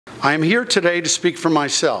I am here today to speak for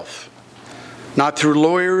myself, not through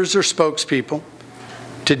lawyers or spokespeople,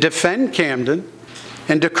 to defend Camden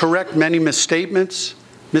and to correct many misstatements,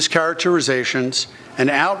 mischaracterizations,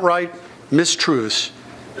 and outright mistruths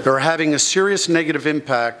that are having a serious negative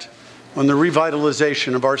impact on the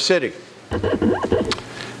revitalization of our city.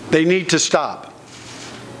 They need to stop.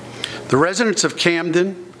 The residents of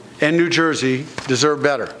Camden and New Jersey deserve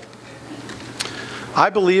better. I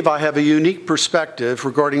believe I have a unique perspective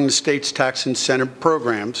regarding the state's tax incentive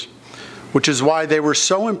programs, which is why they were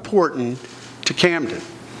so important to Camden.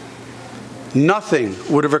 Nothing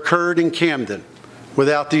would have occurred in Camden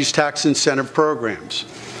without these tax incentive programs.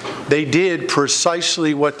 They did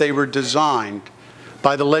precisely what they were designed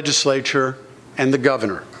by the legislature and the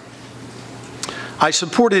governor. I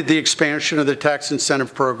supported the expansion of the tax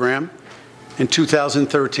incentive program in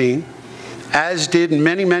 2013, as did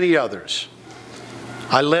many, many others.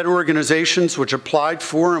 I led organizations which applied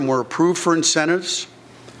for and were approved for incentives,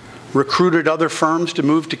 recruited other firms to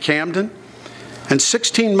move to Camden, and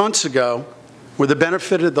 16 months ago, with the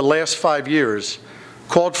benefit of the last 5 years,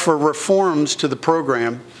 called for reforms to the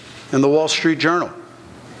program in the Wall Street Journal.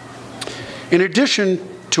 In addition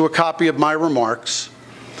to a copy of my remarks,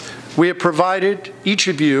 we have provided each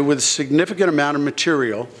of you with a significant amount of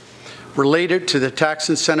material related to the tax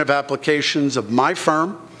incentive applications of my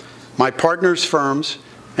firm, my partners' firms,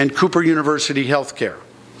 and Cooper University Healthcare.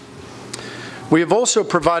 We have also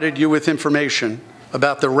provided you with information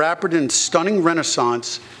about the rapid and stunning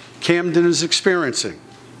renaissance Camden is experiencing.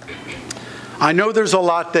 I know there's a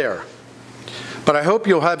lot there, but I hope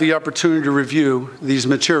you'll have the opportunity to review these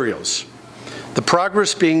materials. The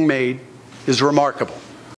progress being made is remarkable.